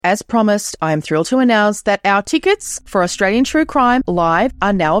As promised, I am thrilled to announce that our tickets for Australian True Crime Live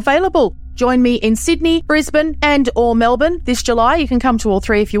are now available. Join me in Sydney, Brisbane and or Melbourne this July. You can come to all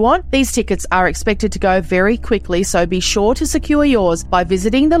three if you want. These tickets are expected to go very quickly, so be sure to secure yours by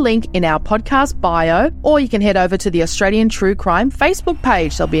visiting the link in our podcast bio, or you can head over to the Australian True Crime Facebook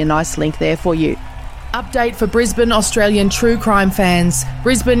page. There'll be a nice link there for you. Update for Brisbane Australian True Crime fans.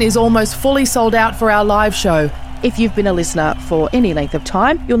 Brisbane is almost fully sold out for our live show. If you've been a listener for any length of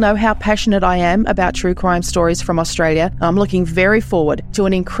time, you'll know how passionate I am about true crime stories from Australia. I'm looking very forward to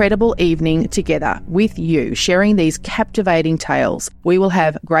an incredible evening together with you, sharing these captivating tales. We will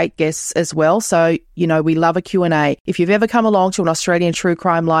have great guests as well, so you know we love a Q&A. If you've ever come along to an Australian True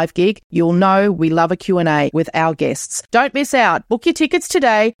Crime Live gig, you'll know we love a Q&A with our guests. Don't miss out. Book your tickets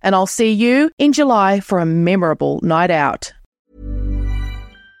today, and I'll see you in July for a memorable night out.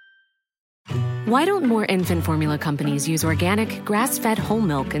 Why don't more infant formula companies use organic, grass-fed whole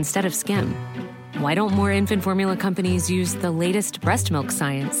milk instead of skim? Why don't more infant formula companies use the latest breast milk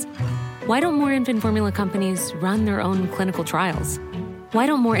science? Why don't more infant formula companies run their own clinical trials? Why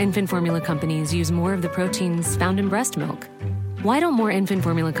don't more infant formula companies use more of the proteins found in breast milk? Why don't more infant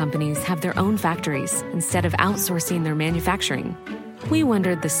formula companies have their own factories instead of outsourcing their manufacturing? We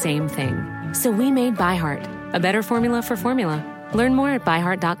wondered the same thing. So we made ByHeart, a better formula for formula. Learn more at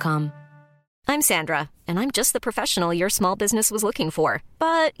byheart.com. I'm Sandra, and I'm just the professional your small business was looking for.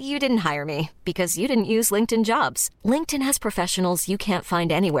 But you didn't hire me because you didn't use LinkedIn Jobs. LinkedIn has professionals you can't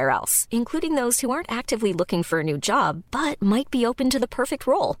find anywhere else, including those who aren't actively looking for a new job, but might be open to the perfect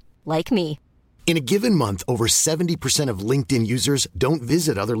role, like me. In a given month, over 70% of LinkedIn users don't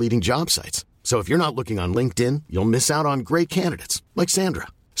visit other leading job sites. So if you're not looking on LinkedIn, you'll miss out on great candidates, like Sandra.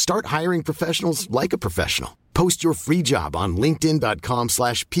 Start hiring professionals like a professional. Post your free job on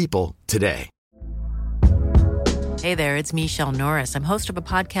linkedin.com/people today. Hey there, it's Michelle Norris. I'm host of a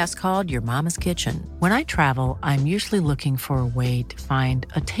podcast called Your Mama's Kitchen. When I travel, I'm usually looking for a way to find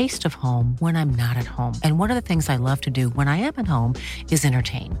a taste of home when I'm not at home. And one of the things I love to do when I am at home is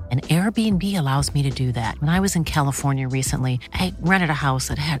entertain. And Airbnb allows me to do that. When I was in California recently, I rented a house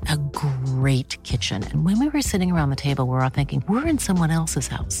that had a great kitchen. And when we were sitting around the table, we were all thinking, we're in someone else's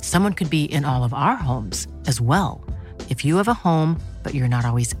house. Someone could be in all of our homes as well. If you have a home, but you're not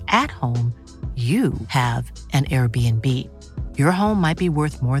always at home, you have an Airbnb. Your home might be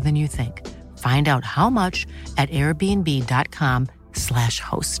worth more than you think. Find out how much at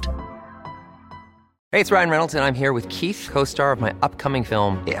airbnb.com/host. Hey, it's Ryan Reynolds, and I'm here with Keith, co-star of my upcoming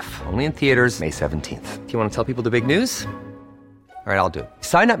film, If, only in theaters May 17th. Do you want to tell people the big news? All right, I'll do it.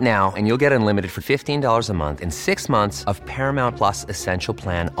 Sign up now and you'll get unlimited for $15 a month and 6 months of Paramount Plus Essential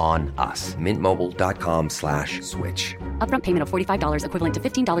Plan on us. MintMobile.com/switch. Upfront payment of $45 equivalent to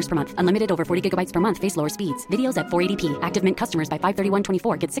 $15 per month. Unlimited over 40 gigabytes per month. Face lower speeds. Videos at 480p. Active Mint customers by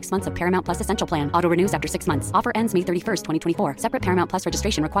 531.24 get 6 months of Paramount Plus Essential Plan. Auto renews after 6 months. Offer ends May 31st, 2024. Separate Paramount Plus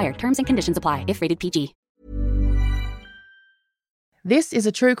registration required. Terms and conditions apply if rated PG. This is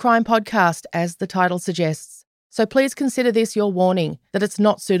a true crime podcast, as the title suggests. So please consider this your warning that it's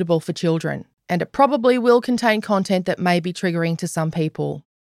not suitable for children, and it probably will contain content that may be triggering to some people.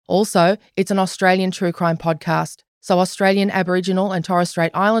 Also, it's an Australian true crime podcast, so Australian Aboriginal and Torres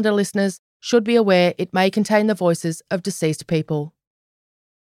Strait Islander listeners should be aware it may contain the voices of deceased people.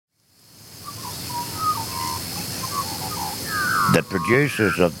 The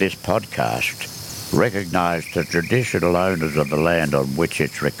producers of this podcast recognise the traditional owners of the land on which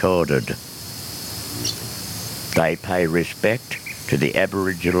it's recorded. They pay respect to the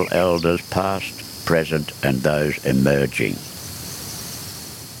Aboriginal elders past, present and those emerging.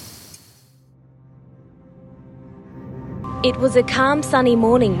 It was a calm, sunny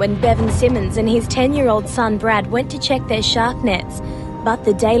morning when Bevan Simmons and his 10-year-old son Brad went to check their shark nets. But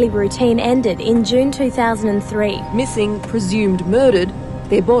the daily routine ended in June 2003. Missing, presumed murdered,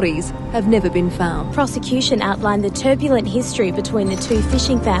 their bodies have never been found. Prosecution outlined the turbulent history between the two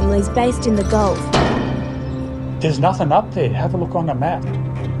fishing families based in the Gulf. There's nothing up there. Have a look on the map.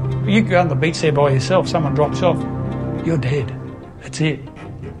 You go on the beach there by yourself, someone drops off, you're dead. That's it.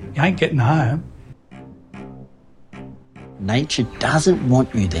 You ain't getting home. Nature doesn't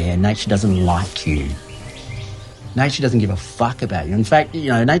want you there. Nature doesn't like you. Nature doesn't give a fuck about you. In fact,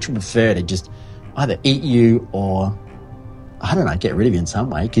 nature would prefer to just either eat you or, I don't know, get rid of you in some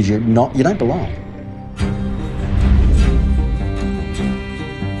way because you don't belong.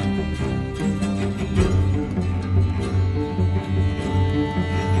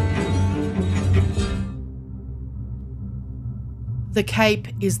 The Cape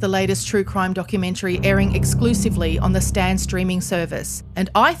is the latest true crime documentary airing exclusively on the Stan streaming service, and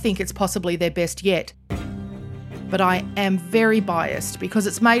I think it's possibly their best yet. but I am very biased because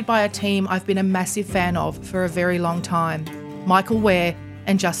it's made by a team I've been a massive fan of for a very long time, Michael Weir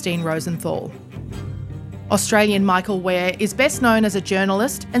and Justine Rosenthal. Australian Michael Weir is best known as a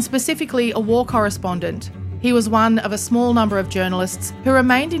journalist and specifically a war correspondent. He was one of a small number of journalists who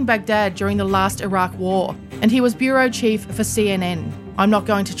remained in Baghdad during the last Iraq War, and he was bureau chief for CNN. I'm not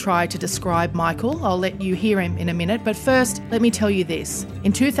going to try to describe Michael, I'll let you hear him in a minute, but first, let me tell you this.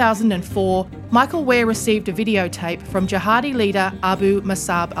 In 2004, Michael Weir received a videotape from jihadi leader Abu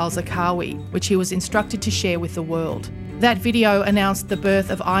Musab al-Zarqawi, which he was instructed to share with the world. That video announced the birth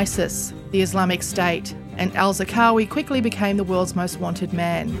of ISIS, the Islamic State, and al-Zarqawi quickly became the world's most wanted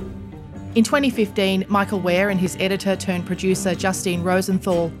man. In 2015, Michael Weir and his editor-turned-producer Justine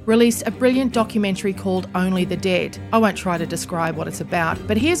Rosenthal released a brilliant documentary called Only the Dead. I won't try to describe what it's about,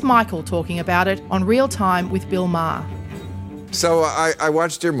 but here's Michael talking about it on Real Time with Bill Maher. So I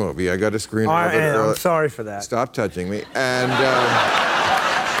watched your movie. I got a screen. I'm sorry for that. Stop touching me. And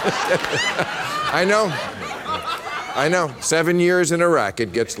I know. 7 years in Iraq,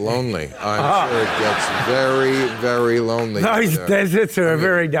 it gets lonely. I'm sure it gets very, very lonely. Those deserts are a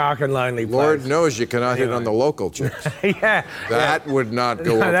very dark and lonely place. Lord knows you cannot hit on the local chicks. That would not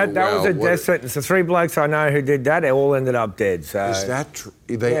go over that well. Was a death sentence. The 3 blokes I know who did that, they all ended up dead. So. Is that true?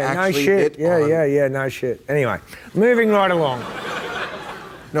 They no actually shit. hit on... Yeah, no shit. Anyway, moving right along.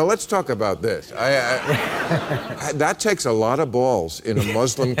 Now, let's talk about this. That takes a lot of balls in a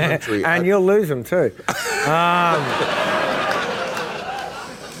Muslim country. And you'll lose them, too.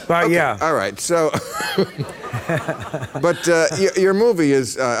 But okay, yeah. All right, so... But your movie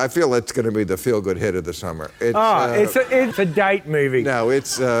is, I feel it's going to be the feel-good hit of the summer. It's a date movie. No,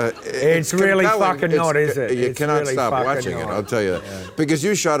 it's really fucking not, is it? You cannot really stop watching it, I'll tell you that. Yeah. Because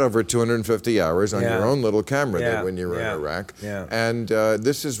you shot over 250 hours on your own little camera when you were in Iraq. Yeah. And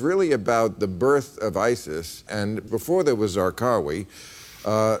this is really about the birth of ISIS. And before there was Zarqawi,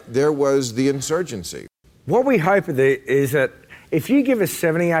 there was the insurgency. What we hope is that if you give us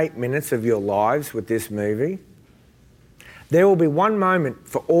 78 minutes of your lives with this movie, there will be one moment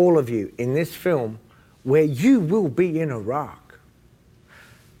for all of you in this film where you will be in Iraq.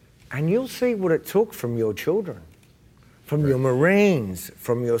 And you'll see what it took from your children, from your Marines,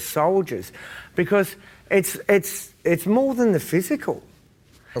 from your soldiers, because it's more than the physical.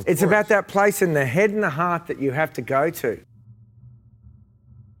 It's about that place in the head and the heart that you have to go to.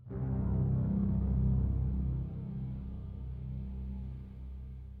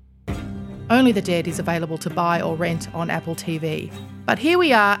 Only the Dead is available to buy or rent on Apple TV. But here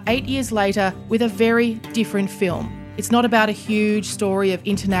we are 8 years later with a very different film. It's not about a huge story of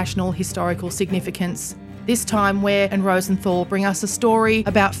international historical significance. This time, Weir and Rosenthal bring us a story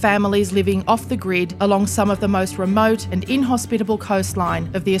about families living off the grid along some of the most remote and inhospitable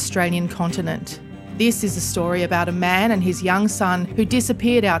coastline of the Australian continent. This is a story about a man and his young son who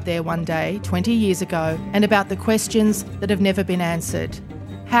disappeared out there one day 20 years ago, and about the questions that have never been answered.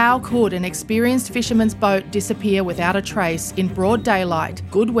 How could an experienced fisherman's boat disappear without a trace in broad daylight,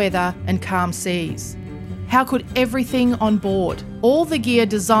 good weather and calm seas? How could everything on board, all the gear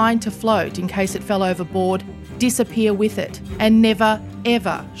designed to float in case it fell overboard, disappear with it and never,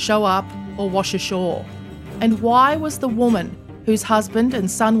 ever show up or wash ashore? And why was the woman whose husband and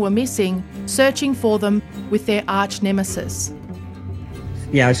son were missing searching for them with their arch nemesis?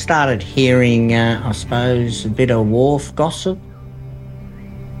 Yeah, I started hearing, I suppose, a bit of wharf gossip.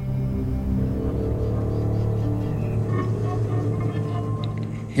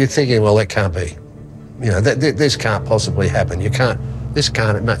 You're thinking, well, that can't be. You know, this can't possibly happen. You can't, this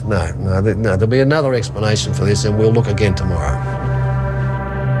can't, no, there'll be another explanation for this and we'll look again tomorrow.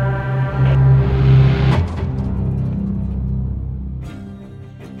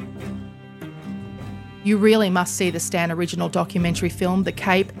 You really must see the Stan original documentary film, The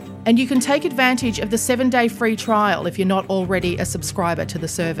Cape, and you can take advantage of the 7-day free trial if you're not already a subscriber to the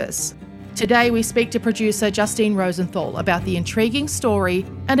service. Today we speak to producer Justine Rosenthal about the intriguing story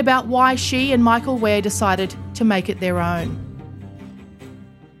and about why she and Michael Weir decided to make it their own.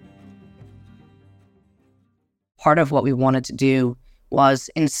 Part of what we wanted to do was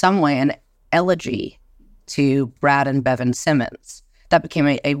in some way an elegy to Brad and Bevan Simmons. That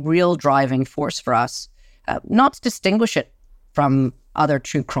became a real driving force for us, not to distinguish it from other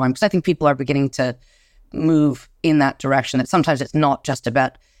true crime, because I think people are beginning to move in that direction, that sometimes it's not just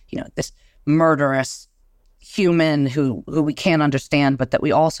about, this murderous human who we can't understand, but that we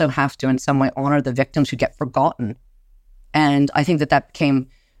also have to in some way honor the victims who get forgotten. And I think that became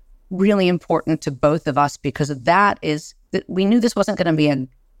really important to both of us, because that we knew this wasn't going to be an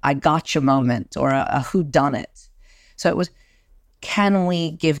I gotcha moment or a whodunit. So it was, can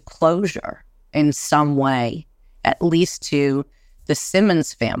we give closure in some way at least to the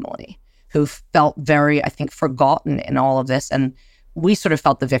Simmons family, who felt very, I think, forgotten in all of this. And we sort of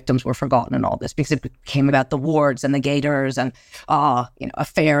felt the victims were forgotten in all this because it became about the Wards and the Gators and,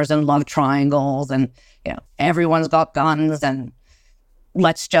 affairs and love triangles and, everyone's got guns and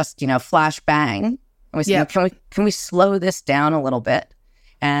let's just, flash bang. And we said, can we slow this down a little bit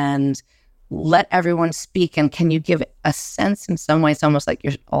and let everyone speak? And can you give a sense in some ways, almost like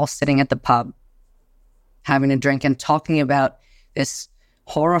you're all sitting at the pub, having a drink and talking about this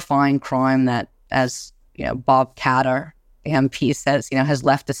horrifying crime that, as Bob Katter, the MP, says, has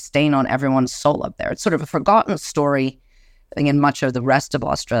left a stain on everyone's soul up there. It's sort of a forgotten story, I think, in much of the rest of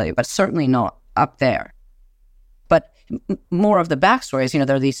Australia, but certainly not up there. But more of the backstory is,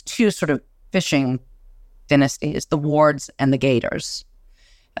 there are these two sort of fishing dynasties, the Wards and the Gators.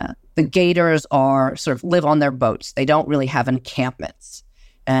 The Gators are sort of live on their boats. They don't really have encampments.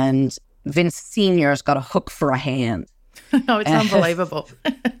 And Vince Sr.'s got a hook for a hand. No, it's unbelievable.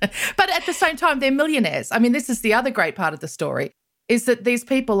 But at the same time, they're millionaires. I mean, this is the other great part of the story, is that these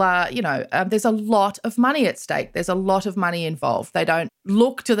people are, there's a lot of money at stake. There's a lot of money involved. They don't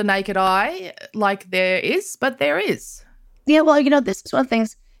look to the naked eye like there is, but there is. Yeah, well, this is one of the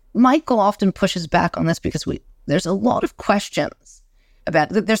things Michael often pushes back on this because there's a lot of questions about,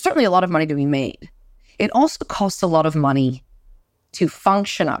 there's certainly a lot of money to be made. It also costs a lot of money to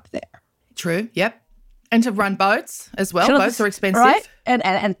function up there. True, yep. And to run boats as well. Boats are expensive. Right?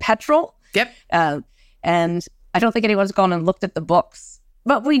 And petrol. Yep. And I don't think anyone's gone and looked at the books.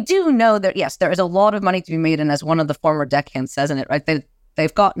 But we do know that, yes, there is a lot of money to be made. And as one of the former deckhands says in it, right,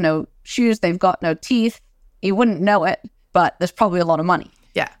 they've got no shoes, they've got no teeth. You wouldn't know it, but there's probably a lot of money.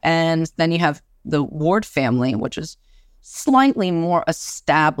 Yeah. And then you have the Ward family, which is slightly more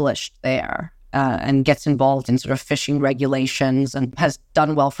established there. And gets involved in sort of fishing regulations and has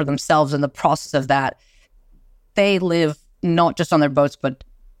done well for themselves in the process of that. They live not just on their boats, but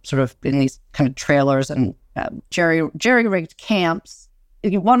sort of in these kind of trailers and jerry-rigged camps.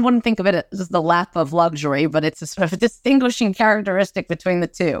 One wouldn't think of it as the lap of luxury, but it's a sort of distinguishing characteristic between the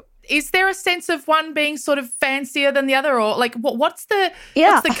two. Is there a sense of one being sort of fancier than the other, or like what's the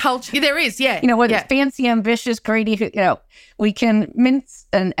culture? There is, yeah. Fancy, ambitious, greedy. We can mince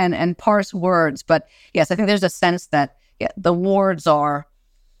and parse words, but yes, I think there's a sense that the Wards are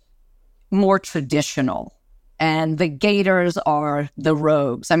more traditional, and the Gators are the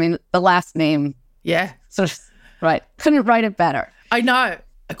rogues. I mean, the last name, sort of, right? Couldn't write it better. I know.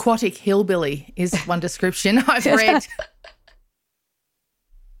 Aquatic hillbilly is one description I've read.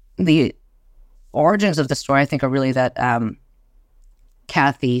 The origins of the story, I think, are really that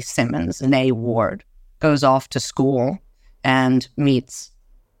Kathy Simmons, née Ward, goes off to school and meets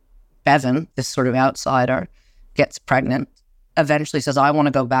Bevan, this sort of outsider, gets pregnant, eventually says, I want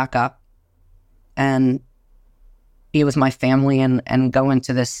to go back up and be with my family and go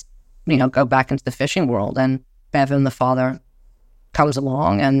into this, go back into the fishing world. And Bevan, the father, comes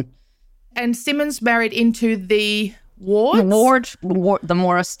along and Simmons married into the Wards? The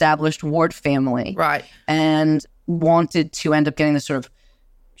more established Ward family. Right. And wanted to end up getting this sort of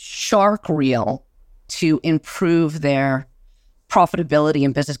shark reel to improve their profitability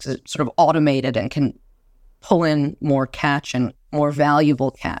in business because it's sort of automated and can pull in more catch and more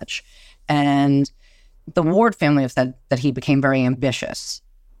valuable catch. And the Ward family have said that he became very ambitious,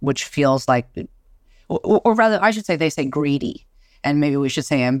 which feels like, or rather, I should say, they say greedy. And maybe we should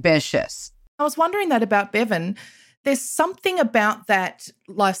say ambitious. I was wondering that about Bevan. There's something about that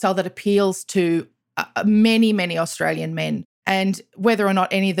lifestyle that appeals to many, many Australian men. And whether or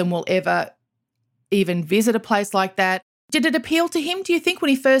not any of them will ever even visit a place like that. Did it appeal to him, do you think, when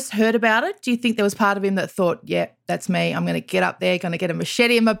he first heard about it? Do you think there was part of him that thought, yeah, that's me. I'm going to get up there, going to get a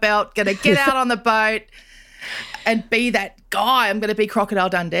machete in my belt, going to get out on the boat and be that guy. I'm going to be Crocodile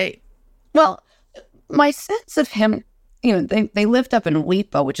Dundee. Well, my sense of him, they lived up in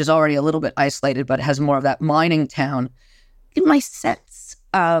Weipa, which is already a little bit isolated, but has more of that mining town. My sense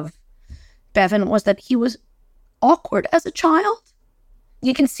of Bevan was that he was awkward as a child.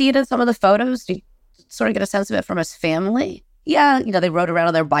 You can see it in some of the photos. You sort of get a sense of it from his family. Yeah, they rode around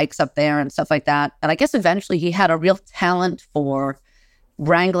on their bikes up there and stuff like that. And I guess eventually he had a real talent for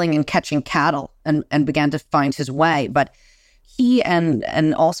wrangling and catching cattle and began to find his way. But he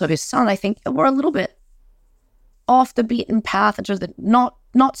and also his son, I think, were a little bit off the beaten path in terms of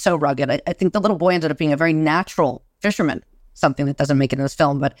not so rugged. I think the little boy ended up being a very natural fisherman, something that doesn't make it in this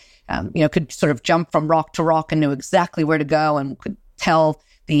film, but could sort of jump from rock to rock and knew exactly where to go and could tell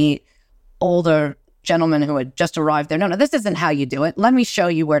the older gentleman who had just arrived there, no, this isn't how you do it. Let me show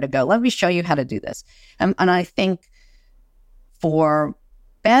you where to go. Let me show you how to do this. And I think for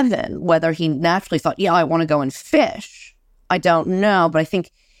Bevan, whether he naturally thought, yeah, I want to go and fish, I don't know, but I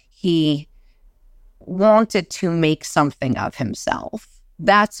think he wanted to make something of himself.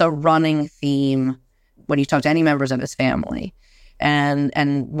 That's a running theme when you talk to any members of his family,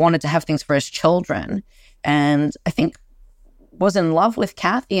 and wanted to have things for his children. And I think was in love with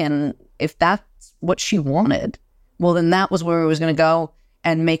Kathy, and if that's what she wanted, well, then that was where he was going to go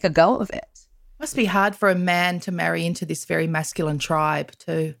and make a go of it. Must be hard for a man to marry into this very masculine tribe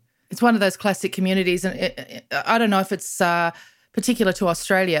too. It's one of those classic communities, and I don't know if it's particular to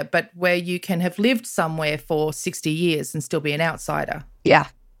Australia, but where you can have lived somewhere for 60 years and still be an outsider. Yeah,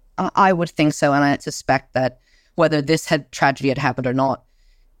 I would think so, and I suspect that whether this tragedy had happened or not,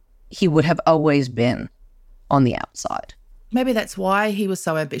 he would have always been on the outside. Maybe that's why he was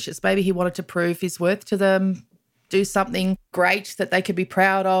so ambitious. Maybe he wanted to prove his worth to them, do something great that they could be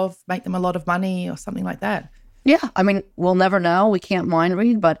proud of, make them a lot of money or something like that. Yeah, I mean, we'll never know. We can't mind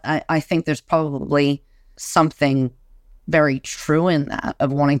read, but I think there's probably something very true in that,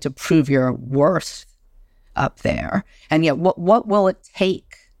 of wanting to prove your worth up there. And yet, what will it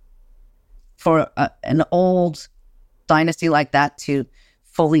take for an old dynasty like that to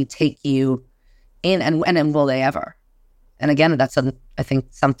fully take you in? And will they ever? And again, that's, I think,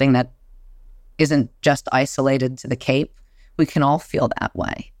 something that isn't just isolated to the Cape. We can all feel that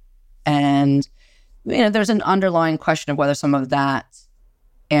way. And, there's an underlying question of whether some of that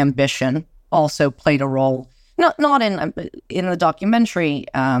ambition also played a role. Not in the documentary,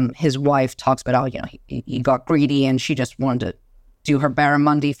 his wife talks about how, he got greedy and she just wanted to do her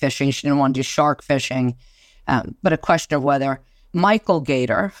barramundi fishing. She didn't want to do shark fishing. But a question of whether Michael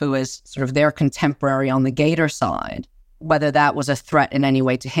Gator, who is sort of their contemporary on the Gator side, whether that was a threat in any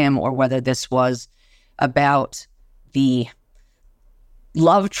way to him, or whether this was about the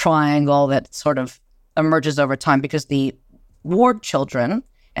love triangle that sort of emerges over time, because the Ward children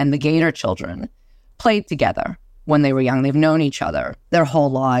and the Gator children played together when they were young. They've known each other their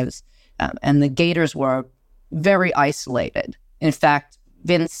whole lives. And the Gators were very isolated. In fact,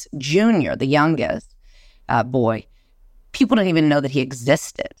 Vince Jr., the youngest boy, people didn't even know that he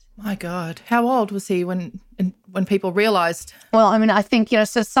existed. My God. How old was he when people realized? Well, I mean, I think,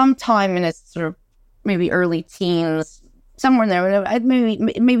 so sometime in his sort of maybe early teens, somewhere in there,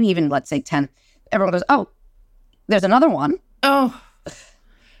 maybe even, let's say 10, everyone goes, oh, there's another one. Oh.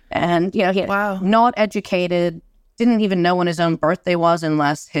 And, he not educated, didn't even know when his own birthday was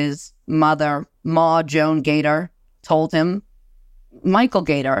unless his mother, Ma Joan Gator, told him. Michael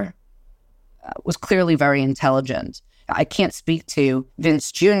Gator was clearly very intelligent. I can't speak to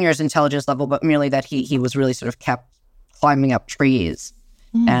Vince Jr.'s intelligence level, but merely that he was really sort of kept climbing up trees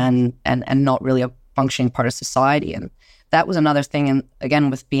and not really a functioning part of society. And that was another thing, and again,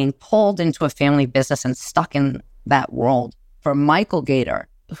 with being pulled into a family business and stuck in that world. For Michael Gator,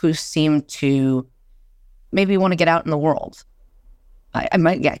 who seemed to maybe want to get out in the world, I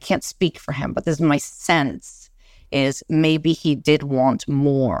can't speak for him, but this is my sense, is maybe he did want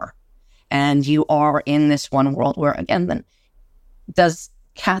more. And you are in this one world where, again, then does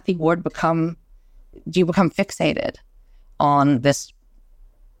Kathy Ward do you become fixated on this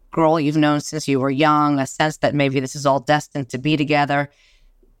girl you've known since you were young, a sense that maybe this is all destined to be together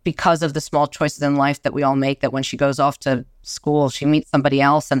because of the small choices in life that we all make, that when she goes off to school, she meets somebody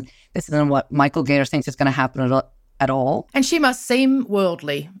else, and this isn't what Michael Gator thinks is going to happen at all. And she must seem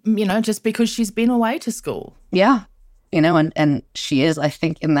worldly, just because she's been away to school. Yeah. And she is, I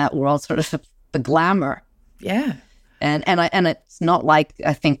think, in that world, sort of the glamour. Yeah. And it's not like,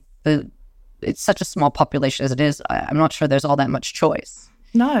 I think, it's such a small population as it is. I'm not sure there's all that much choice.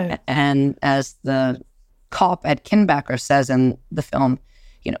 No. And as the cop Ed Kinbacker says in the film,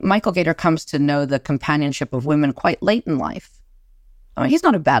 Michael Gator comes to know the companionship of women quite late in life. I mean, he's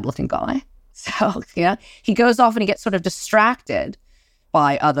not a bad-looking guy. So, he goes off and he gets sort of distracted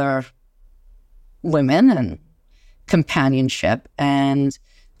by other women and companionship, and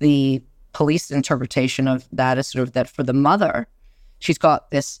the police interpretation of that is sort of that for the mother, she's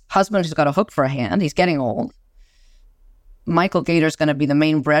got this husband who's got a hook for a hand, he's getting old. Michael Gator's going to be the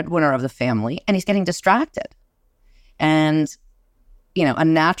main breadwinner of the family, and he's getting distracted. And, a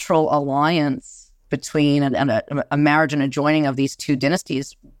natural alliance between a marriage and a joining of these two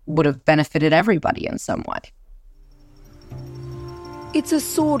dynasties would have benefited everybody in some way. It's a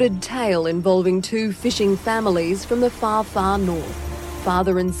sordid tale involving two fishing families from the far, far north.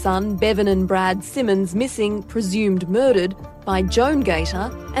 Father and son, Bevan and Brad Simmons, missing, presumed murdered, by Joan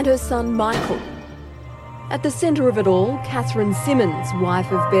Gator and her son Michael. At the centre of it all, Catherine Simmons, wife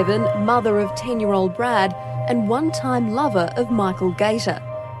of Bevan, mother of 10-year-old Brad, and one-time lover of Michael Gator.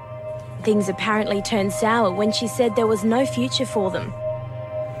 Things apparently turned sour when she said there was no future for them.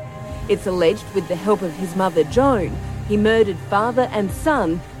 It's alleged with the help of his mother Joan, he murdered father and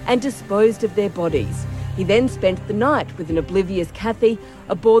son and disposed of their bodies. He then spent the night with an oblivious Kathy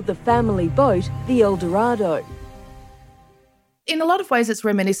aboard the family boat, the El Dorado. In a lot of ways, it's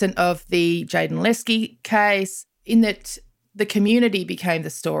reminiscent of the Jayden Lesky case in that the community became the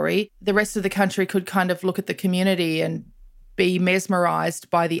story. The rest of the country could kind of look at the community and be mesmerised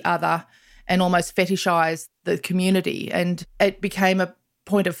by the other and almost fetishise the community. And it became a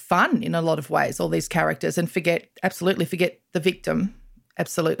point of fun in a lot of ways, all these characters, and absolutely forget the victim,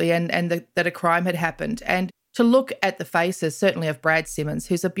 absolutely, and that a crime had happened. And to look at the faces, certainly of Brad Simmons,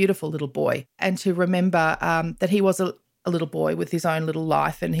 who's a beautiful little boy, and to remember that he was a little boy with his own little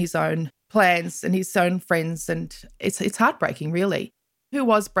life and his own plans and his own friends, and it's heartbreaking, really. Who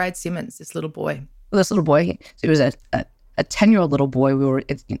was Brad Simmons, this little boy? Well, this little boy, he was a 10-year-old little boy.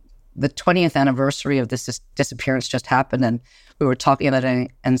 The 20th anniversary of this disappearance just happened, and we were talking about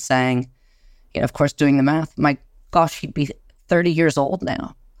it and saying, of course, doing the math, my gosh, he'd be 30 years old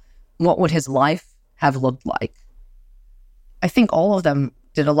now. What would his life have looked like? I think all of them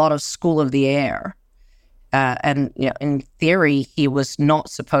did a lot of School of the Air. And in theory, the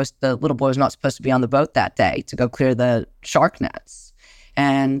little boy was not supposed to be on the boat that day to go clear the shark nets.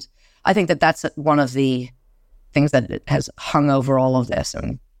 And I think that's one of the things that has hung over all of this. I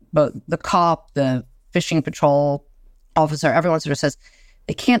mean, both the cop, the fishing patrol officer, everyone sort of says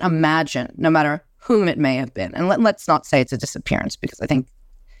they can't imagine, no matter whom it may have been. And let's not say it's a disappearance, because I think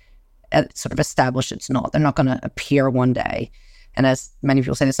it's sort of established it's not. They're not going to appear one day. And as many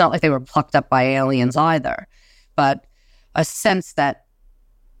people say, it's not like they were plucked up by aliens either, but a sense that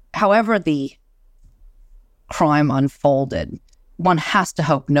however the crime unfolded, one has to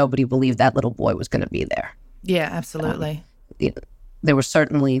hope nobody believed that little boy was going to be there. Yeah, absolutely. There was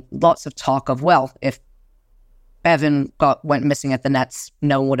certainly lots of talk of, well, if Bevan went missing at the nets,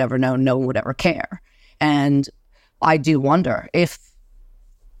 no one would ever know, no one would ever care. And I do wonder if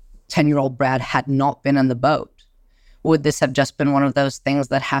 10-year-old Brad had not been in the boat, would this have just been one of those things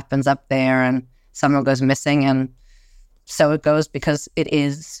that happens up there and someone goes missing and so it goes, because it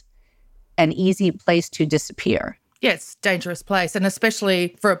is an easy place to disappear. Yeah, it's a dangerous place. And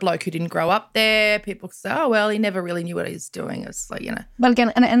especially for a bloke who didn't grow up there, people say, oh, well, he never really knew what he was doing. It's like, But again,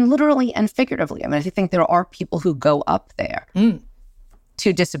 and literally and figuratively, I mean, I think there are people who go up there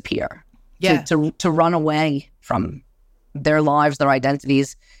to disappear, to run away from their lives, their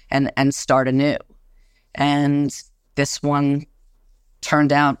identities, and start anew. And this one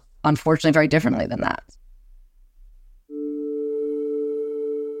turned out, unfortunately, very differently than that.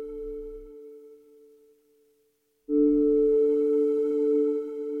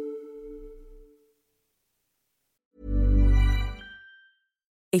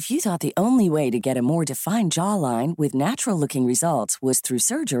 If you thought the only way to get a more defined jawline with natural-looking results was through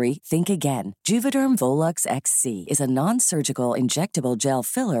surgery, think again. Juvederm Volux XC is a non-surgical injectable gel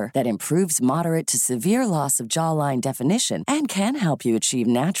filler that improves moderate to severe loss of jawline definition and can help you achieve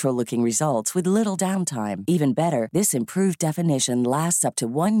natural-looking results with little downtime. Even better, this improved definition lasts up to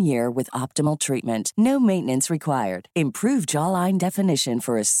 1 year with optimal treatment. No maintenance required. Improve jawline definition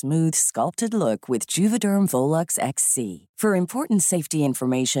for a smooth, sculpted look with Juvederm Volux XC. For important safety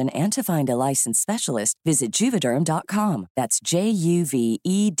information and to find a licensed specialist, visit Juvederm.com. That's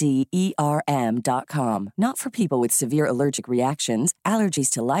JUVEDERM.com. Not for people with severe allergic reactions, allergies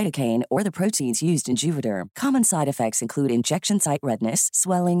to lidocaine, or the proteins used in Juvederm. Common side effects include injection site redness,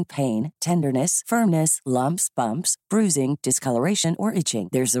 swelling, pain, tenderness, firmness, lumps, bumps, bruising, discoloration, or itching.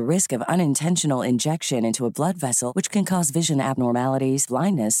 There's a risk of unintentional injection into a blood vessel, which can cause vision abnormalities,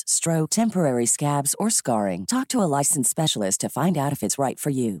 blindness, stroke, temporary scabs, or scarring. Talk to a licensed specialist to find out if it's right for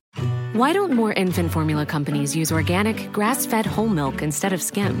you. Why don't more infant formula companies use organic, grass-fed whole milk instead of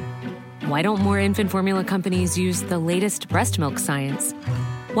skim? Why don't more infant formula companies use the latest breast milk science?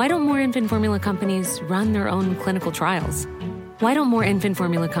 Why don't more infant formula companies run their own clinical trials? Why don't more infant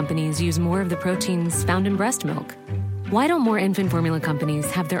formula companies use more of the proteins found in breast milk? Why don't more infant formula companies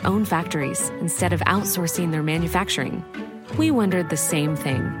have their own factories instead of outsourcing their manufacturing? We wondered the same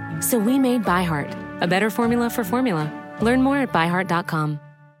thing. So we made ByHeart, a better formula for formula. Learn more at byheart.com.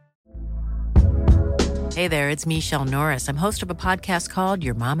 Hey there, it's Michelle Norris. I'm host of a podcast called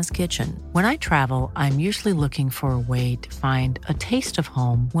Your Mama's Kitchen. When I travel, I'm usually looking for a way to find a taste of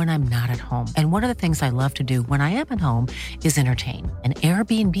home when I'm not at home. And one of the things I love to do when I am at home is entertain. And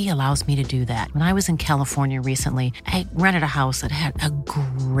Airbnb allows me to do that. When I was in California recently, I rented a house that had a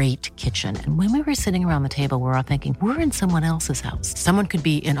great kitchen. And when we were sitting around the table, we were all thinking, we're in someone else's house. Someone could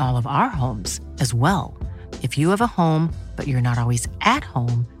be in all of our homes as well. If you have a home, but you're not always at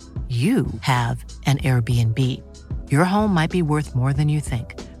home, you have an Airbnb. Your home might be worth more than you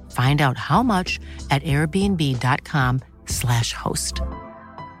think. Find out how much at airbnb.com/host.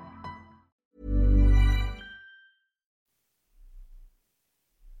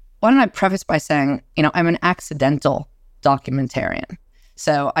 Why don't I preface by saying, I'm an accidental documentarian.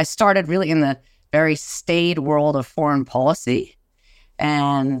 So I started really in the very staid world of foreign policy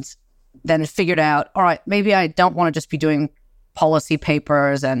and then figured out, all right, maybe I don't want to just be doing policy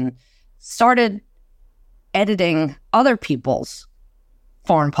papers, and started editing other people's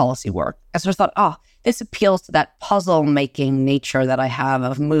foreign policy work. And so I thought, this appeals to that puzzle-making nature that I have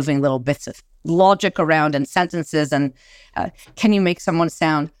of moving little bits of logic around in sentences, and can you make someone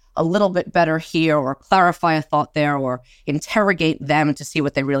sound a little bit better here, or clarify a thought there, or interrogate them to see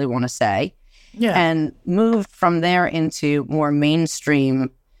what they really want to say. Yeah. And moved from there into more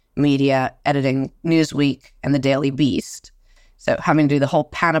mainstream media, editing Newsweek and the Daily Beast. So having to do the whole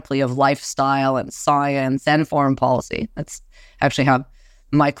panoply of lifestyle and science and foreign policy. That's actually how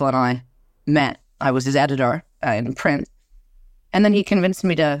Michael and I met. I was his editor in print. And then he convinced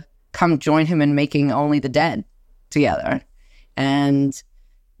me to come join him in making Only the Dead together. And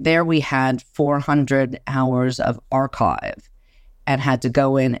there we had 400 hours of archive and had to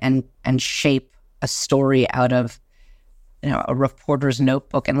go in and shape a story out of a reporter's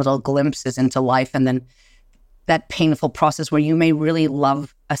notebook and little glimpses into life. And then that painful process where you may really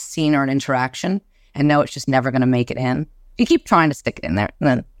love a scene or an interaction and know it's just never going to make it in. You keep trying to stick it in there and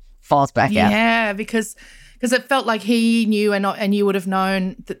then it falls back out. Yeah, because it felt like he knew and you would have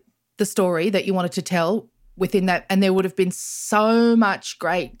known the story that you wanted to tell within that, and there would have been so much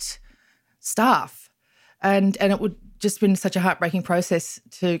great stuff, and it would just been such a heartbreaking process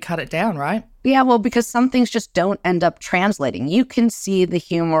to cut it down, right? Yeah, well, because some things just don't end up translating. You can see the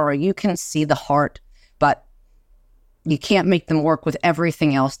humor or you can see the heart, but you can't make them work with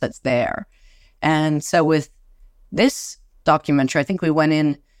everything else that's there. And so with this documentary, I think we went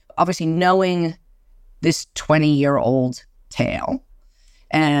in obviously knowing this 20-year-old tale,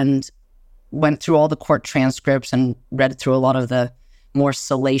 and went through all the court transcripts and read through a lot of the more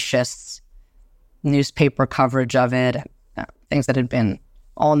salacious newspaper coverage of it, things that had been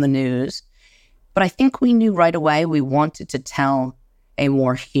all in the news. But I think we knew right away we wanted to tell a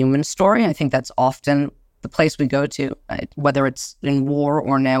more human story. I think that's often the place we go to, whether it's in war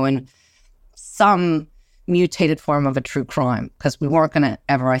or now in some mutated form of a true crime, because we weren't going to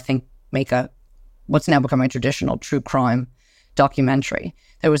ever, I think, make what's now become a traditional true crime documentary.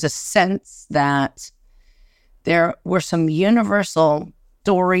 There was a sense that there were some universal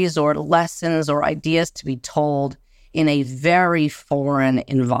stories or lessons or ideas to be told in a very foreign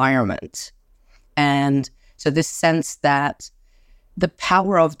environment. And so this sense that the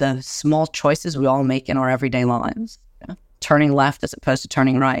power of the small choices we all make in our everyday lives, turning left as opposed to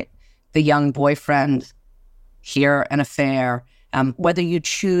turning right, the young boyfriend, here an affair, whether you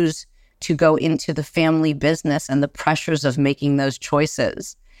choose to go into the family business and the pressures of making those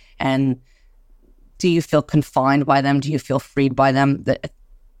choices. And do you feel confined by them? Do you feel freed by them? I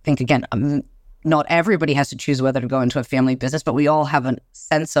think, again, not everybody has to choose whether to go into a family business, but we all have a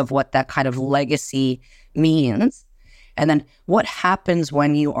sense of what that kind of legacy means. And then what happens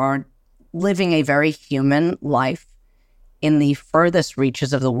when you are living a very human life in the furthest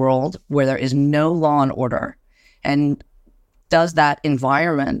reaches of the world where there is no law and order? And does that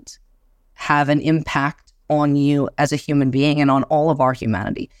environment have an impact on you as a human being and on all of our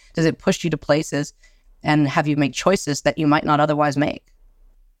humanity? Does it push you to places and have you make choices that you might not otherwise make?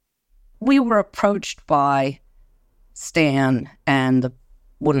 We were approached by Stan and the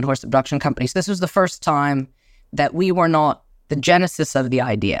Wooden Horse Abduction Company. So this was the first time that we were not the genesis of the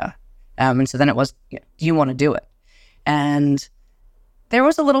idea. And so then it was, do you want to do it? And there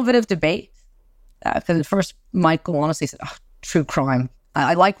was a little bit of debate. Because at first, Michael honestly said, true crime.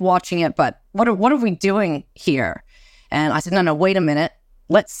 I like watching it, but what are we doing here? And I said, no, wait a minute.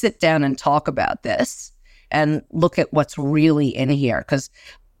 Let's sit down and talk about this and look at what's really in here. Because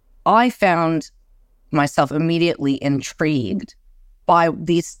I found myself immediately intrigued by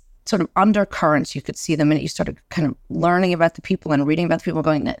these sort of undercurrents. You could see the minute you started kind of learning about the people and reading about the people,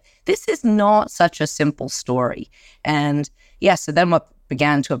 going, this is not such a simple story. And yes, so then what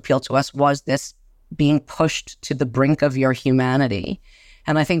began to appeal to us was this being pushed to the brink of your humanity.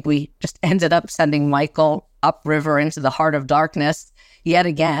 And I think we just ended up sending Michael upriver into the heart of darkness yet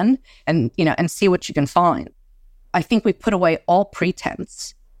again, and see what you can find. I think we put away all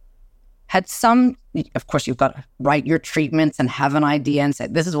pretense. Had some, of course, you've got to write your treatments and have an idea and say,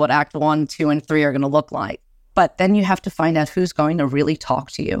 this is what Act 1, 2, and 3 are going to look like. But then you have to find out who's going to really talk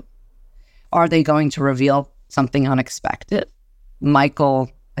to you. Are they going to reveal something unexpected?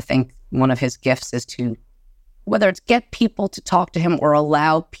 Michael, I think one of his gifts is to whether it's get people to talk to him or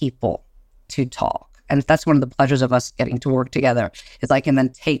allow people to talk. And that's one of the pleasures of us getting to work together, is I can then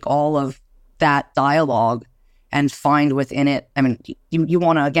take all of that dialogue and find within it, I mean, you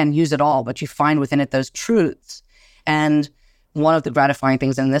want to, again, use it all, but you find within it those truths. And one of the gratifying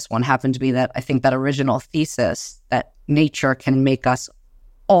things in this one happened to be that I think that original thesis that nature can make us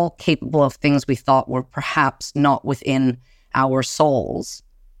all capable of things we thought were perhaps not within our souls.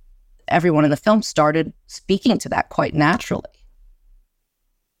 Everyone in the film started speaking to that quite naturally.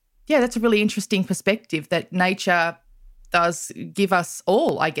 Yeah, that's a really interesting perspective, that nature does give us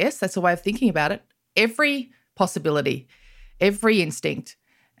all, I guess. That's a way of thinking about it. Every possibility, every instinct,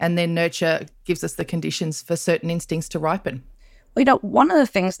 and then nurture gives us the conditions for certain instincts to ripen. Well, you know, one of the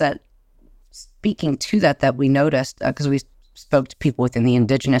things that, speaking to that we noticed, because we spoke to people within the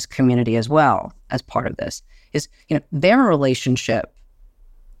Indigenous community as well as part of this, is, you know, their relationship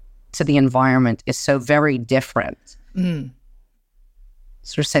to the environment is so very different.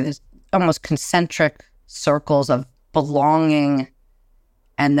 Sort of say there's almost concentric circles of belonging,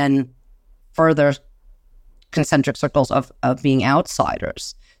 and then further concentric circles of being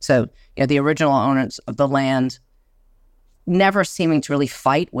outsiders. So, you know, the original owners of the land never seeming to really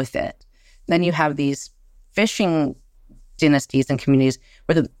fight with it. Then you have these fishing dynasties and communities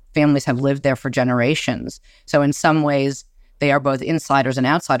where the families have lived there for generations. So in some ways, they are both insiders and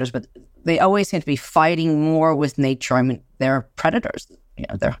outsiders, but they always seem to be fighting more with nature. I mean, they're predators, you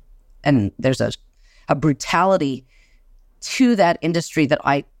know, and there's a brutality to that industry that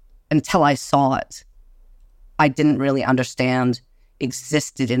until I saw it, I didn't really understand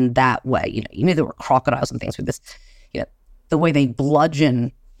existed in that way. You know, you knew there were crocodiles and things with this, you know, the way they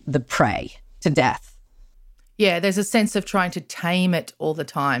bludgeon the prey to death. Yeah, there's a sense of trying to tame it all the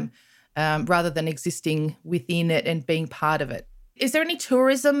time, rather than existing within it and being part of it. Is there any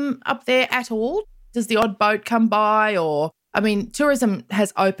tourism up there at all? Does the odd boat come by? Or, I mean, tourism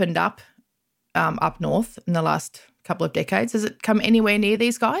has opened up north in the last couple of decades. Has it come anywhere near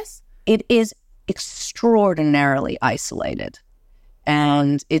these guys? It is extraordinarily isolated.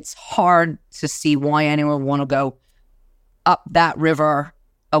 And it's hard to see why anyone would want to go up that river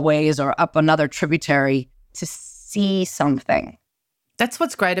a ways or up another tributary to see something. That's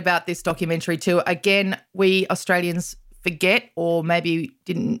what's great about this documentary too. Again, we Australians forget, or maybe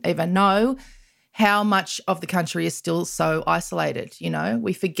didn't even know, how much of the country is still so isolated. You know,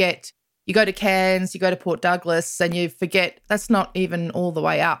 we forget. You go to Cairns, you go to Port Douglas, and you forget that's not even all the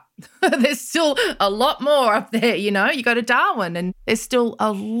way up. There's still a lot more up there, you know. You go to Darwin and there's still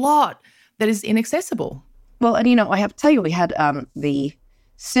a lot that is inaccessible. Well, and, you know, I have to tell you, we had the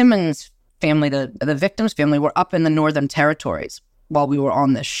Simmons family, the victim's family, were up in the Northern Territories while we were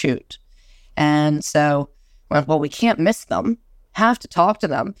on this shoot. And so, well, we can't miss them, have to talk to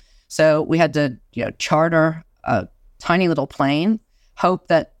them. So we had to, you know, charter a tiny little plane, hope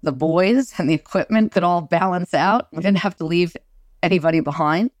that the boys and the equipment could all balance out. We didn't have to leave anybody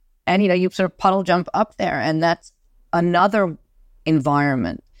behind. And, you know, you sort of puddle jump up there, and that's another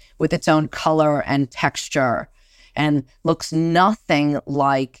environment with its own color and texture, and looks nothing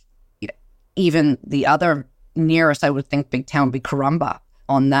like, you know, even the other nearest, I would think, big town would be Karumba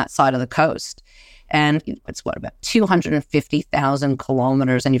on that side of the coast. And it's about 250,000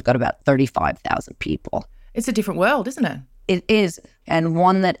 kilometers, and you've got about 35,000 people. It's a different world, isn't it? It is, and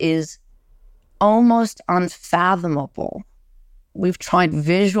one that is almost unfathomable. We've tried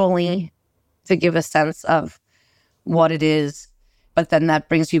visually to give a sense of what it is, but then that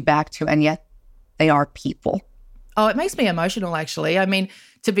brings you back to, and yet they are people. Oh, it makes me emotional, actually. I mean,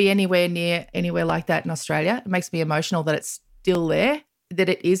 to be anywhere near anywhere like that in Australia, it makes me emotional that it's still there, that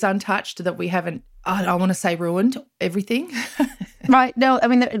it is untouched, that we haven't, I don't want to say ruined everything. Right. No, I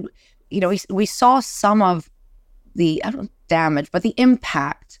mean, you know, we saw some of the, I don't know, damage, but the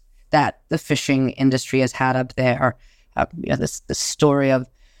impact that the fishing industry has had up there. You know, this story of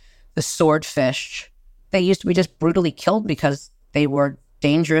the swordfish. They used to be just brutally killed because they were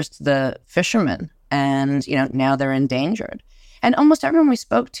dangerous to the fishermen, and, you know, now they're endangered. And almost everyone we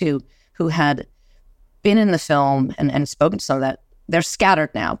spoke to who had been in the film and spoken to some of that, they're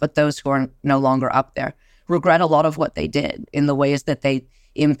scattered now, but those who are no longer up there regret a lot of what they did in the ways that they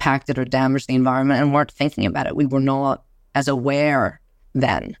impacted or damaged the environment and weren't thinking about it. We were not as aware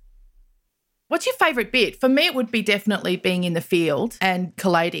then. What's your favourite bit? For me, it would be definitely being in the field and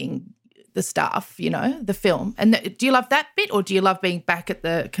collating the stuff, you know, the film. And do you love that bit, or do you love being back at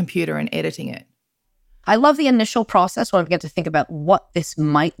the computer and editing it? I love the initial process when I get to think about what this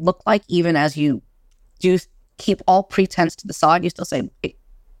might look like, even as you do keep all pretense to the side. You still say,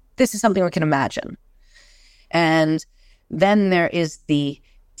 this is something we can imagine. And then there is the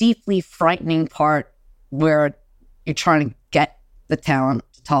deeply frightening part where you're trying to get the talent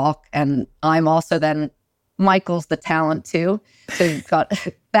to talk. And I'm also then, Michael's the talent too. So you've got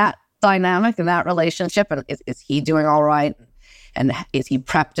that dynamic and that relationship. And is he doing all right? And is he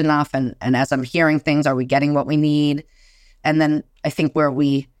prepped enough? And as I'm hearing things, are we getting what we need? And then I think where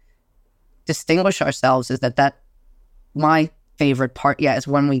we distinguish ourselves is that my favorite part, is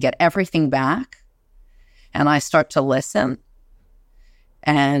when we get everything back and I start to listen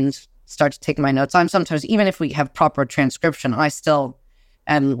and start to take my notes. I'm sometimes, even if we have proper transcription, I still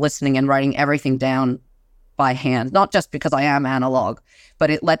am listening and writing everything down by hand, not just because I am analog, but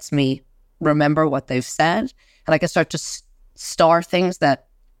it lets me remember what they've said. And I can start to star things that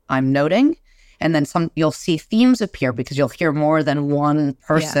I'm noting. And then you'll see themes appear because you'll hear more than one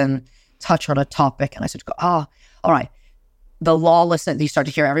person touch on a topic. And I start to go, all right, the lawlessness, you start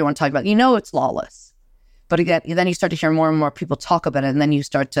to hear everyone talk about, it's lawless. But again, then you start to hear more and more people talk about it. And then you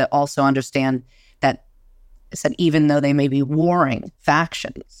start to also understand that even though they may be warring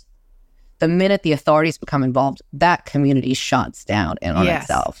factions, the minute the authorities become involved, that community shuts down on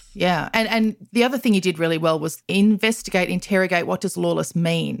itself. Yeah. And the other thing you did really well was interrogate, what does lawless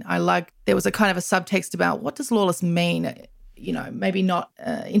mean? There was a kind of a subtext about what does lawless mean? Maybe not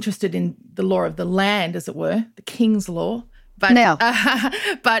interested in the law of the land, as it were, the king's law. But,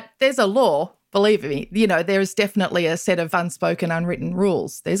 but there's a law, believe me. There is definitely a set of unspoken, unwritten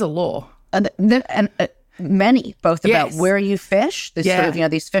rules. There's a law. And many, both about where you fish, this sort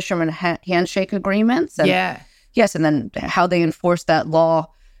of, these fisherman handshake agreements. And, yes, and then how they enforce that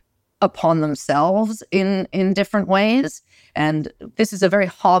law upon themselves in different ways. And this is a very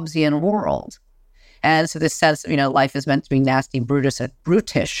Hobbesian world. And so this says, life is meant to be nasty,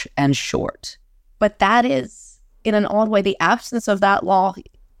 brutish, and short. But that is, in an odd way, the absence of that law,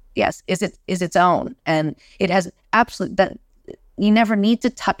 is its own. And it has that you never need to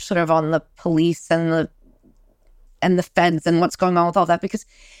touch sort of on the police and the feds and what's going on with all that, because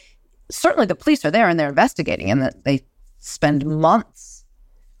certainly the police are there and they're investigating and that they spend months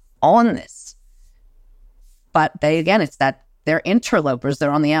on this. But it's that they're interlopers,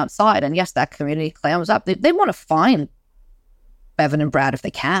 they're on the outside. And yes, that community clams up. They want to find Bevan and Brad if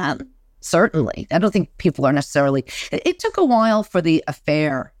they can, certainly. I don't think people are necessarily... It took a while for the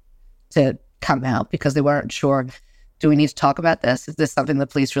affair to come out because they weren't sure, do we need to talk about this? Is this something the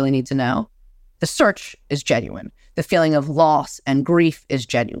police really need to know? The search is genuine. The feeling of loss and grief is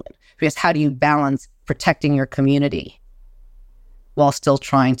genuine. Because how do you balance protecting your community while still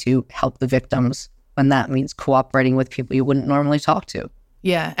trying to help the victims when that means cooperating with people you wouldn't normally talk to?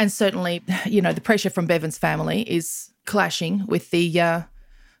 Yeah, and certainly, the pressure from Bevan's family is clashing with the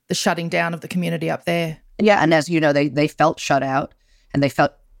shutting down of the community up there. Yeah, and as you know, they felt shut out, and they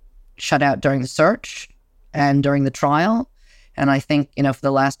felt shut out during the search and during the trial. And I think, for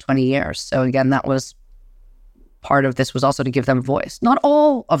the last 20 years. So again, that was part of this, was also to give them voice. Not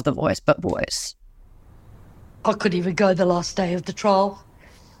all of the voice, but voice. I couldn't even go the last day of the trial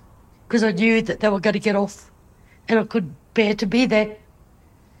because I knew that they were going to get off and I couldn't bear to be there.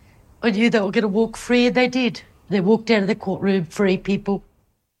 I knew they were going to walk free, and they did. They walked out of the courtroom free, people.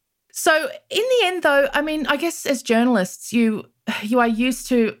 So in the end, though, I guess as journalists, you are used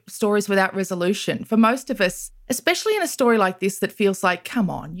to stories without resolution. For most of us, especially in a story like this that feels like, come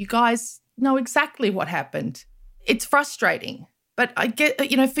on, you guys know exactly what happened. It's frustrating. But I get,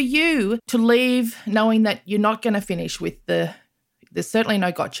 for you to leave knowing that you're not going to finish with there's certainly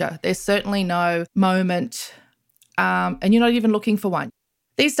no gotcha. There's certainly no moment, and you're not even looking for one.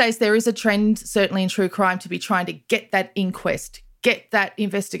 These days, there is a trend, certainly in true crime, to be trying to get that inquest, get that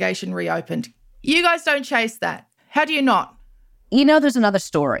investigation reopened. You guys don't chase that. How do you not? There's another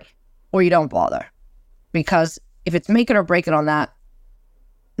story, or you don't bother. Because if it's make it or break it on that,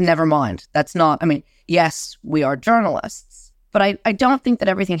 never mind. That's not, yes, we are journalists, but I don't think that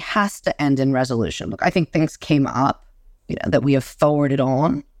everything has to end in resolution. Look, I think things came up, that we have forwarded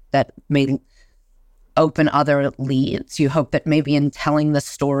on that may open other leads. You hope that maybe in telling the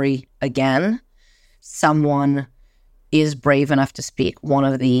story again, someone is brave enough to speak. One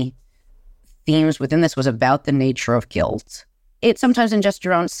of the themes within this was about the nature of guilt. It's sometimes in just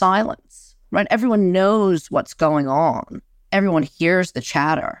your own silence, right? Everyone knows what's going on. Everyone hears the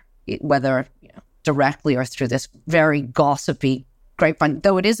chatter, whether directly or through this very gossipy grapevine.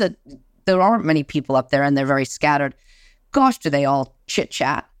 Though there aren't many people up there and they're very scattered. Gosh, do they all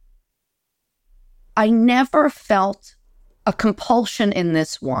chit-chat. I never felt a compulsion in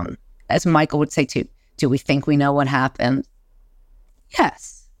this one, as Michael would say too. Do we think we know what happened?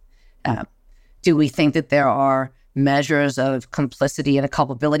 Yes. Do we think that there are measures of complicity and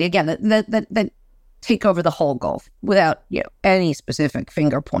culpability, again, that take over the whole gulf without any specific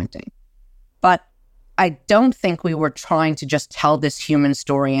finger pointing? But I don't think we were trying to just tell this human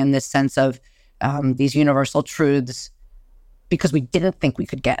story in this sense of these universal truths because we didn't think we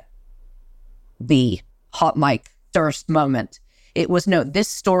could get the hot mic Durst moment. It was, no, this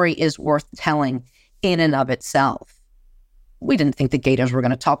story is worth telling in and of itself. We didn't think the Gators were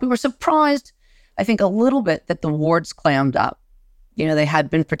going to talk. We were surprised, I think, a little bit that the Wards clammed up. You know, they had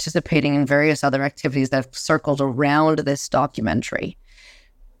been participating in various other activities that have circled around this documentary.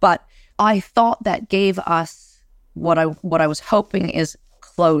 But I thought that gave us what I was hoping is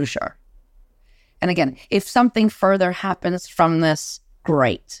closure. And again, if something further happens from this,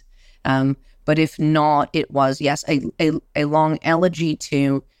 great. But if not, it was, yes, a long elegy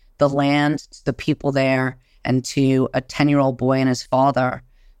to the land, to the people there, and to a 10-year-old boy and his father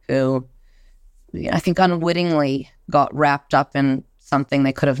who, I think, unwittingly got wrapped up in something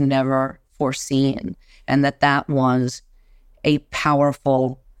they could have never foreseen. And that was a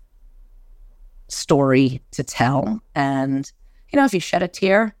powerful story to tell. And, you know, if you shed a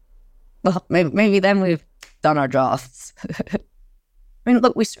tear, well, maybe then we've done our jobs. I mean,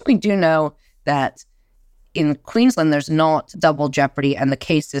 look, we certainly do know that in Queensland, there's not double jeopardy and the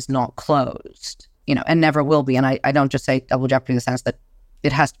case is not closed, you know, and never will be. And I don't just say double jeopardy in the sense that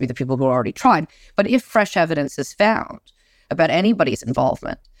it has to be the people who are already tried. But if fresh evidence is found about anybody's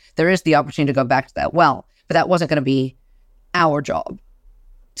involvement, there is the opportunity to go back to that well. But that wasn't going to be our job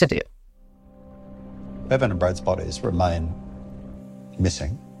to do. Bevan and Brad's bodies remain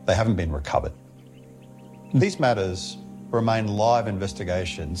missing. They haven't been recovered. These matters remain live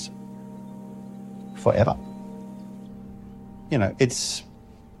investigations forever. You know, it's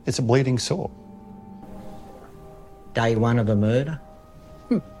a bleeding sore. Day 1 of a murder.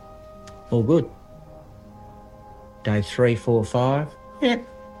 All good. Day 3, 4, 5. Yeah.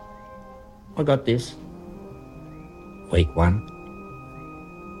 I got this. Week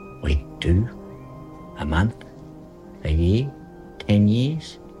 1. Week 2. A month. A year. 10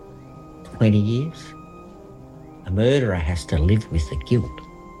 years. 20 years. A murderer has to live with the guilt.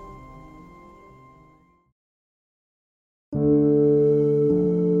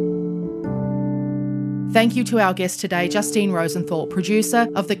 Thank you to our guest today, Justine Rosenthal, producer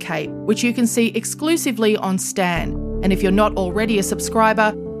of The Cape, which you can see exclusively on Stan. And if you're not already a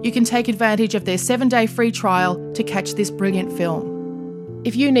subscriber, you can take advantage of their 7-day free trial to catch this brilliant film.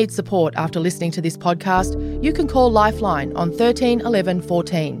 If you need support after listening to this podcast, you can call Lifeline on 13 11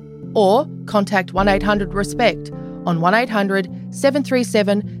 14 or contact 1-800-RESPECT on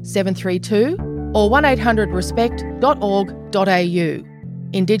 1-800-737-732 or 1-800-RESPECT.org.au.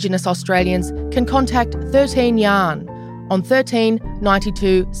 Indigenous Australians can contact 13 Yarn on 13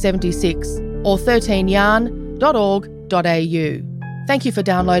 92 76 or 13yarn.org.au. Thank you for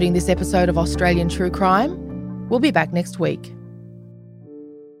downloading this episode of Australian True Crime. We'll be back next week.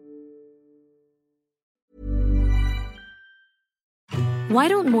 Why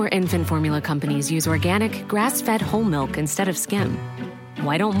don't more infant formula companies use organic, grass-fed whole milk instead of skim?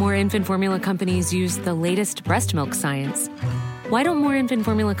 Why don't more infant formula companies use the latest breast milk science? Why don't more infant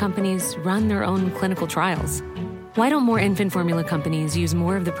formula companies run their own clinical trials? Why don't more infant formula companies use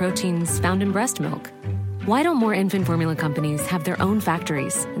more of the proteins found in breast milk? Why don't more infant formula companies have their own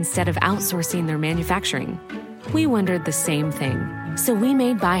factories instead of outsourcing their manufacturing? We wondered the same thing. So we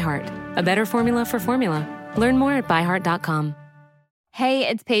made ByHeart, a better formula for formula. Learn more at byheart.com. Hey,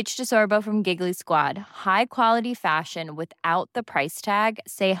 it's Paige DeSorbo from Giggly Squad. High quality fashion without the price tag.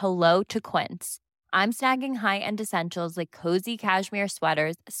 Say hello to Quince. I'm snagging high-end essentials like cozy cashmere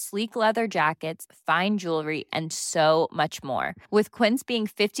sweaters, sleek leather jackets, fine jewelry, and so much more. With Quince being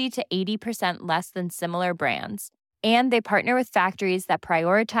 50 to 80% less than similar brands. And they partner with factories that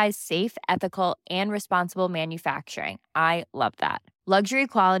prioritize safe, ethical, and responsible manufacturing. I love that. Luxury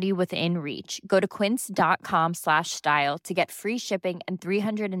quality within reach. Go to quince.com/style to get free shipping and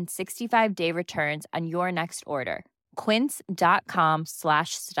 365-day returns on your next order.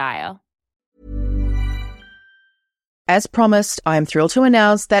 Quince.com/style. As promised, I am thrilled to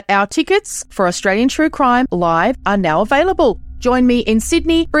announce that our tickets for Australian True Crime Live are now available. Join me in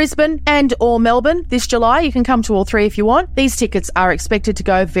Sydney, Brisbane and or Melbourne this July. You can come to all three if you want. These tickets are expected to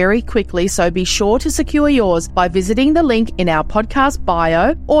go very quickly, so be sure to secure yours by visiting the link in our podcast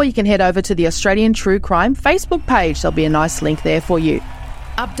bio, or you can head over to the Australian True Crime Facebook page. There'll be a nice link there for you.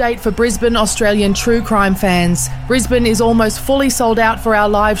 Update for Brisbane Australian True Crime fans. Brisbane is almost fully sold out for our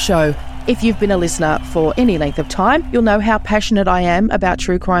live show. If you've been a listener for any length of time, you'll know how passionate I am about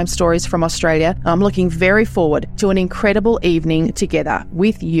true crime stories from Australia. I'm looking very forward to an incredible evening together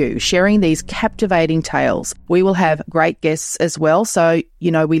with you, sharing these captivating tales. We will have great guests as well, so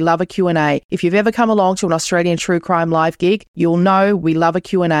we love a Q&A. If you've ever come along to an Australian True Crime Live gig, you'll know we love a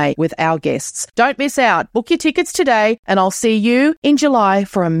Q&A with our guests. Don't miss out. Book your tickets today, and I'll see you in July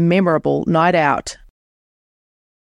for a memorable night out.